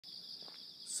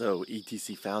So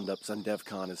ETC Foundups on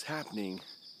DevCon is happening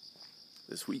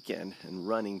this weekend and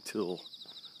running till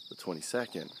the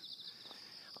 22nd.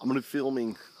 I'm going to be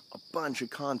filming a bunch of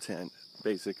content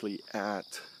basically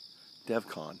at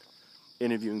DevCon,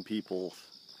 interviewing people,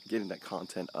 getting that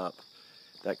content up.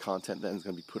 That content then is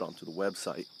going to be put onto the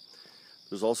website.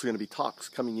 There's also going to be talks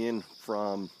coming in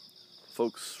from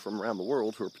folks from around the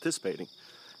world who are participating.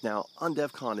 Now,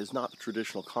 UnDevCon is not a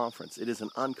traditional conference. It is an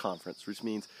unconference, which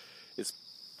means it's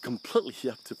completely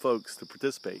up to folks to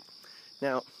participate.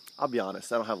 Now, I'll be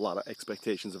honest, I don't have a lot of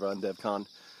expectations of UnDevCon,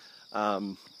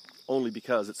 only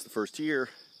because it's the first year,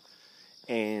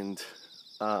 and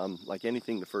like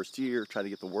anything the first year, trying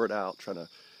to get the word out, trying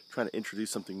to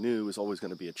introduce something new is always going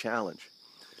to be a challenge.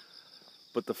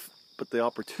 But the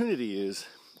opportunity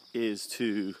is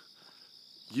to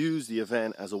use the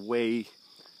event as a way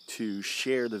to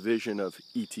share the vision of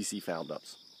ETC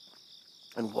Foundups.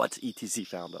 And what's ETC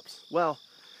Foundups? Well,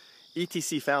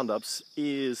 ETC Foundups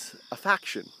is a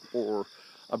faction or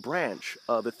a branch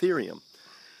of Ethereum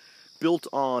built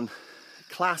on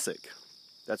Classic.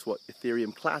 That's what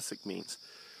Ethereum Classic means,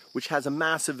 which has a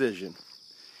massive vision.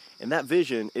 And that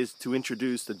vision is to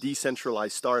introduce the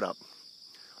decentralized startup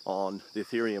on the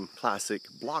Ethereum Classic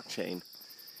blockchain.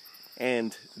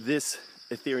 And this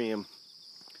Ethereum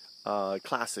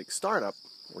Classic startup,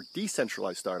 or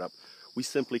decentralized startup, we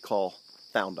simply call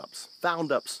Foundups.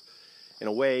 Foundups, in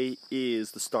a way,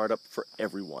 is the startup for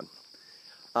everyone.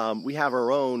 We have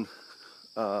our own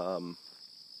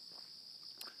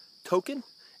token,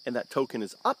 and that token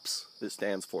is UPS. It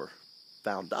stands for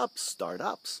Foundups,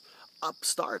 Startups,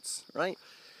 Upstarts, right?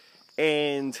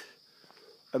 And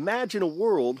imagine a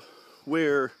world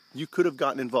where you could have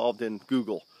gotten involved in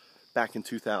Google back in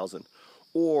 2000,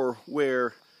 or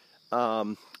where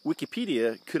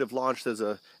Wikipedia could have launched as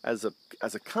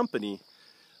a company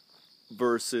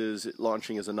versus it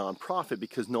launching as a non-profit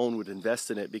because no one would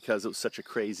invest in it because it was such a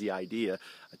crazy idea.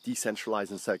 A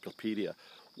decentralized encyclopedia.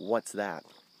 What's that?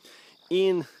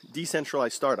 In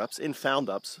decentralized startups, in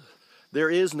Foundups, there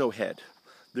is no head.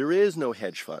 There is no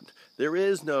hedge fund. There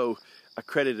is no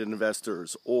accredited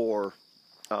investors or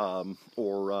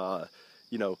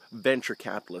venture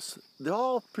capitalists. They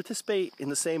all participate in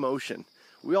the same ocean.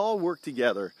 We all work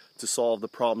together to solve the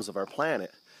problems of our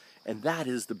planet. And that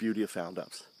is the beauty of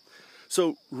Foundups.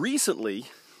 So recently,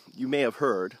 you may have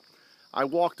heard, I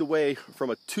walked away from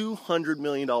a $200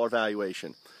 million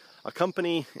valuation. A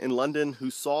company in London who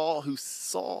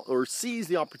sees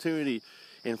the opportunity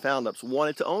in Foundups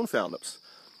wanted to own Foundups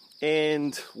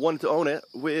and wanted to own it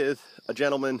with a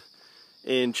gentleman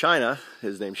in China.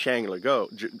 His name's Chandler Gou,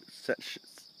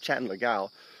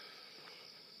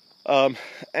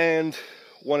 and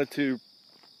wanted to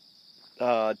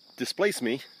displace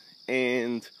me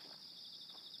and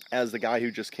as the guy who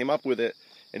just came up with it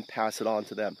and pass it on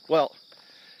to them. Well,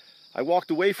 I walked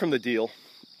away from the deal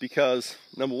because,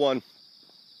 number one,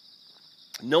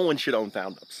 no one should own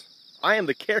Foundups. I am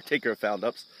the caretaker of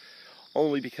Foundups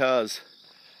only because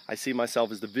I see myself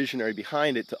as the visionary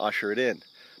behind it to usher it in.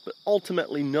 But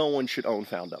ultimately, no one should own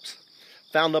Foundups.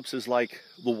 Foundups is like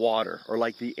the water or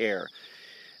like the air.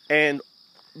 And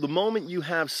the moment you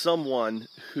have someone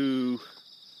who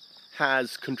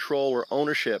has control or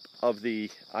ownership of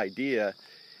the idea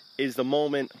is the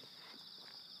moment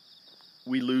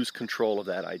we lose control of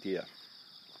that idea.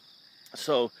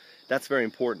 So that's very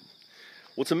important.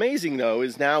 What's amazing though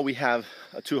is now we have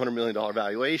a $200 million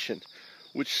valuation,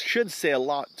 which should say a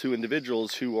lot to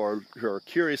individuals who are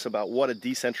curious about what a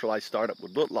decentralized startup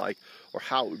would look like or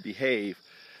how it would behave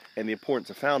and the importance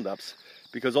of Foundups,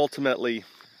 because ultimately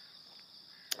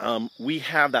we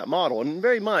have that model. And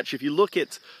very much, if you look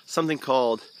at something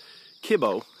called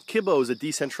Kibbo is a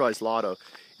decentralized lotto.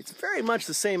 It's very much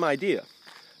the same idea.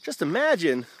 Just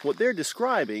imagine what they're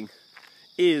describing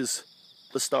is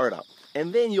the startup.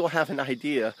 And then you'll have an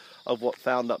idea of what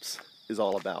Foundups is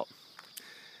all about.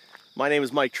 My name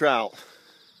is Mike Trout.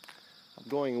 I'm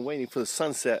going and waiting for the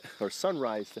sunset or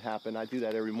sunrise to happen. I do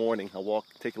that every morning. I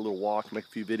take a little walk, make a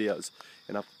few videos,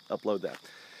 and upload that.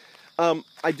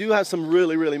 I do have some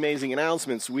really, really amazing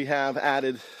announcements. We have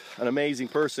added an amazing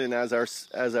person as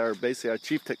basically our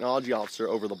chief technology officer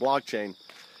over the blockchain.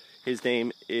 His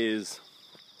name is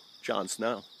Jon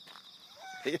Snow.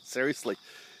 Seriously,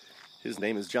 his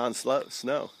name is Jon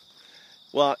Snow.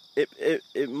 Well,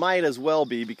 it might as well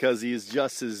be because he is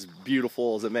just as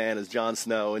beautiful as a man as Jon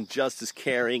Snow and just as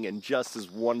caring and just as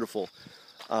wonderful.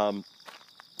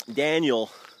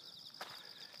 Daniel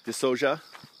DeSoja,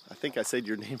 I think I said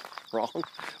your name wrong.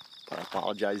 I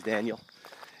apologize, Daniel.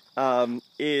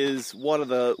 Is one of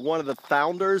the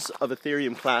founders of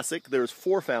Ethereum Classic. There's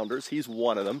 4 founders. He's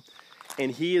one of them.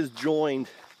 and he has joined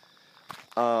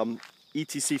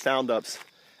ETC Foundups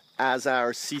as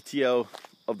our CTO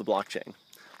of the blockchain,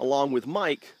 along with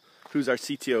Mike, who's our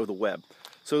CTO of the web.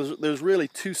 So there's really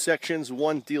two sections.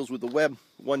 One deals with the web,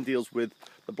 one deals with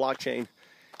the blockchain.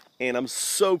 And I'm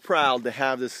so proud to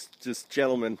have this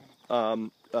gentleman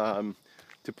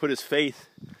to put his faith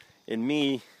in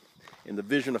me, in the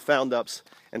vision of Foundups,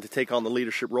 and to take on the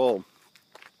leadership role.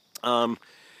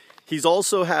 He's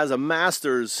also has a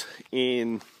master's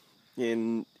in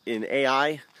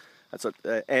AI.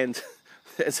 And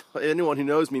as anyone who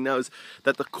knows me knows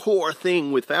that the core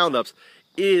thing with Foundups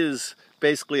is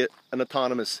basically an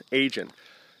autonomous agent.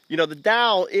 You know, the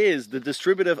DAO is the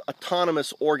distributive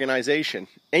autonomous organization,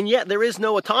 and yet there is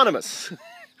no autonomous.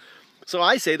 So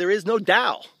I say there is no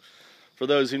DAO, for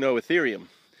those who know Ethereum.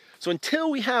 So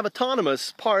until we have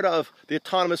autonomous part of the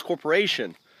autonomous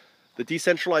corporation, the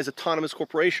decentralized autonomous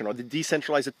corporation, or the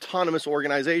decentralized autonomous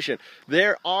organization,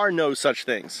 there are no such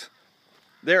things.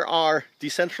 There are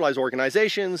decentralized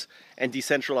organizations and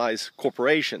decentralized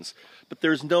corporations, but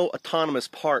there's no autonomous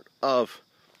part of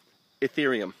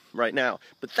Ethereum right now.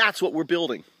 But that's what we're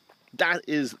building. That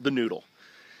is the noodle.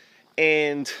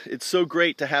 And it's so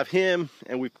great to have him,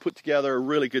 and we've put together a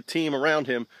really good team around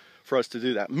him for us to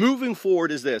do that. Moving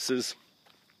forward is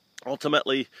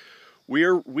ultimately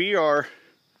we are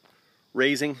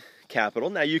raising capital.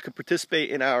 Now you can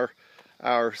participate in our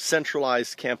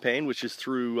centralized campaign, which is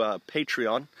through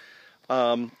Patreon,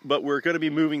 but we're going to be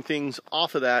moving things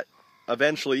off of that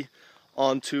eventually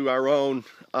onto our own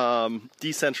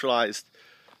decentralized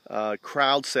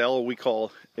crowd sale, we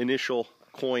call initial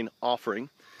coin offering,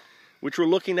 which we're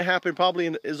looking to happen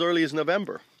probably as early as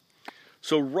November.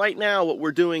 So right now what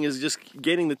we're doing is just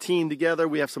getting the team together.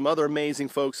 We have some other amazing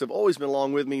folks who have always been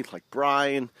along with me, like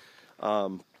Brian,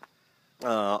 Arnie,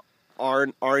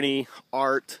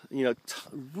 Art, you know,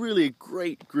 really a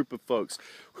great group of folks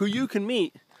who you can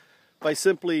meet by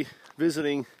simply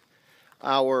visiting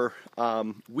our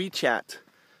WeChat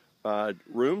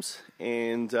rooms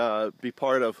and be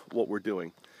part of what we're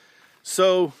doing.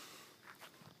 So,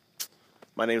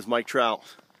 my name is Mike Trout,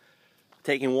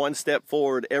 taking one step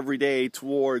forward every day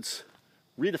towards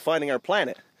redefining our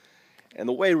planet. And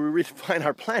the way we redefine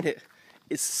our planet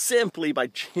is simply by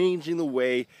changing the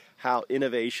way how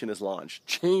innovation is launched,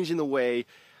 changing the way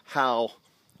how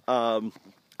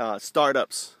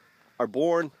startups are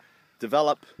born,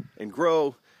 develop, and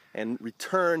grow, and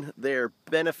return their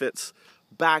benefits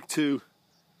back to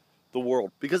the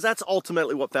world. Because that's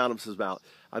ultimately what Foundups is about.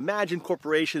 Imagine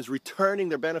corporations returning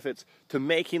their benefits to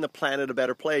making the planet a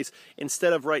better place,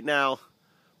 instead of right now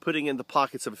putting in the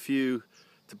pockets of a few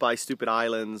to buy stupid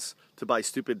islands, to buy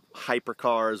stupid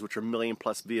hypercars, which are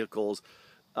million-plus vehicles,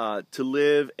 to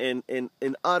live in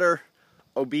utter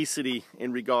obesity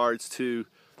in regards to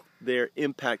their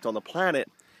impact on the planet,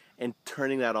 and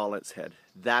turning that all on its head.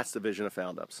 That's the vision of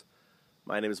Foundups.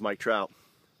 My name is Mike Trout.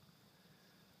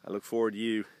 I look forward to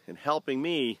you in helping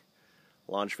me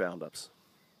launch Foundups.